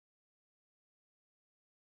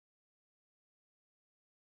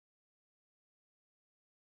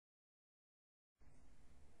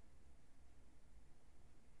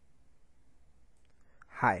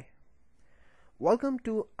Hi, welcome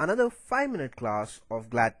to another 5-minute class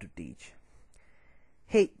of Glad to Teach.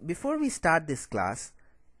 Hey, before we start this class,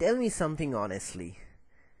 tell me something honestly.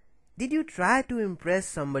 Did you try to impress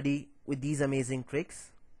somebody with these amazing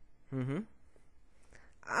tricks?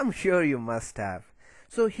 I'm sure you must have.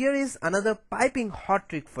 So here is another piping hot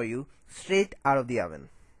trick for you straight out of the oven.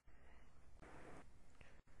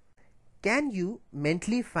 Can you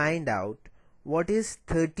mentally find out what is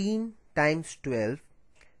 13 times 12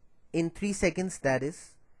 in 3 seconds, that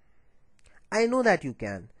is? I know that you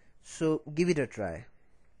can, so give it a try.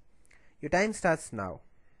 Your time starts now.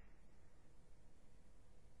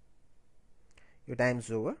 Your time's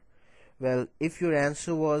over. Well, if your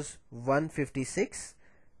answer was 156,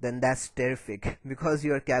 then that's terrific because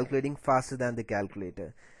you are calculating faster than the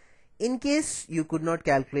calculator. In case you could not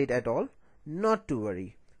calculate at all, not to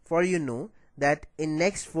worry, for you know that in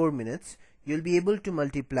next 4 minutes you'll be able to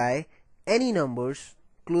multiply any numbers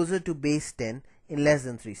closer to base 10 in less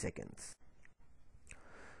than 3 seconds.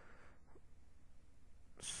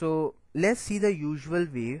 So let's see the usual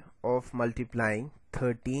way of multiplying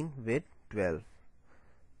 13 with 12.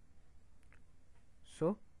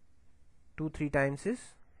 So 2 3 times is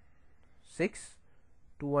 6,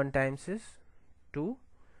 2 1 times is 2,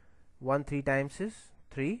 1 3 times is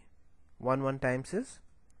 3, 1 1 times is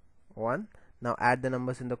 1. Now add the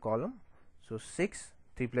numbers in the column. So 6,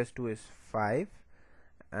 3 plus 2 is 5,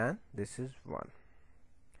 and this is 1.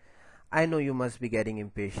 I know you must be getting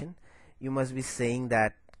impatient. You must be saying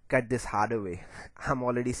that cut this harder way. I'm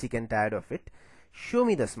already sick and tired of it. Show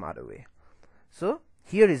me the smarter way. So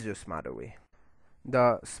here is your smarter way.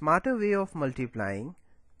 The smarter way of multiplying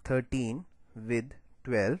 13 with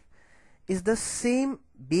 12 is the same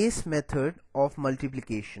base method of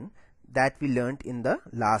multiplication that we learnt in the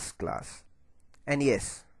last class. And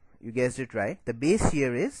yes, you guessed it right. The base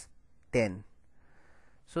here is 10.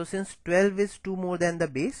 So since 12 is 2 more than the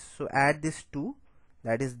base, so add this 2,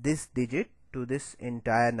 that is this digit, to this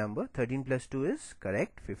entire number. 13 plus 2 is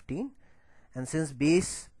correct, 15. And since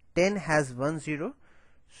base 10 has 1 0,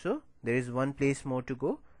 so there is one place more to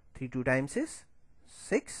go. 3 2 times is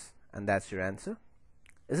 6, and that's your answer.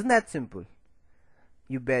 Isn't that simple?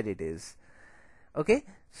 You bet it is. Okay,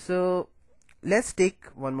 so let's take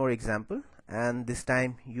one more example, and this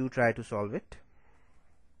time you try to solve it.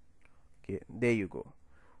 Okay, there you go.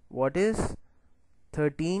 What is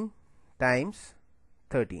 13 times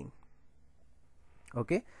 13?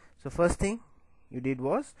 Okay, so first thing you did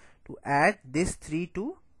was to add this 3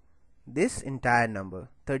 to this entire number.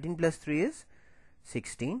 13 plus 3 is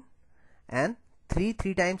 16, and 3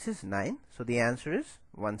 3 times is 9, so the answer is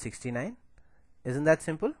 169. Isn't that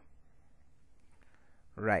simple?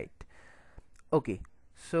 Right. Okay,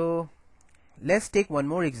 so let's take one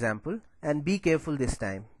more example, and be careful this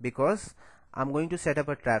time because I'm going to set up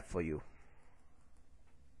a trap for you.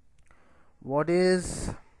 What is,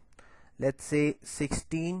 let's say,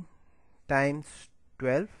 16 times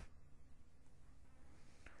 12?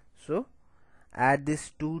 So add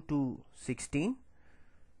this 2 to 16.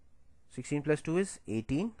 16 plus 2 is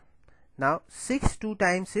 18. Now 6 2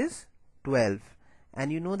 times is 12,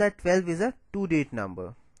 and you know that 12 is a 2-digit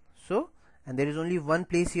number. So, and there is only one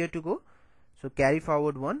place here to go, so carry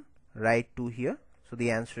forward 1, write 2 here. So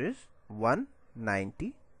the answer is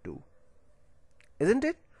 192. Isn't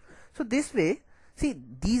it? So this way, see,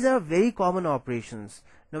 these are very common operations.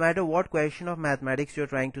 No matter what question of mathematics you're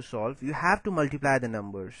trying to solve, you have to multiply the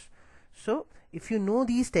numbers. So if you know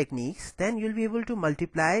these techniques, then you'll be able to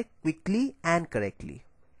multiply quickly and correctly.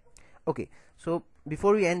 Okay, so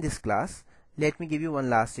before we end this class, let me give you one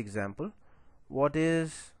last example. What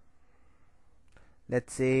is,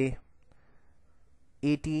 let's say,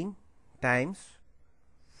 18 times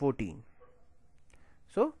 14?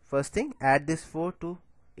 So first thing, add this 4 to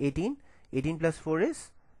 18. 18 plus 4 is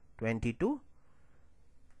 22,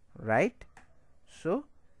 right? So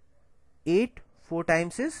 8 4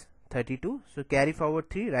 times is 32, so carry forward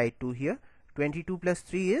 3, write 2 here. 22 plus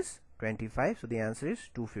 3 is 25, so the answer is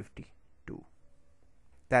 252.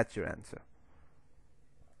 That's your answer.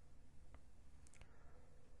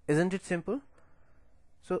 Isn't it simple?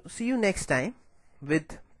 So see you next time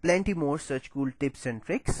with plenty more such cool tips and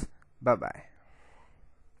tricks. Bye bye.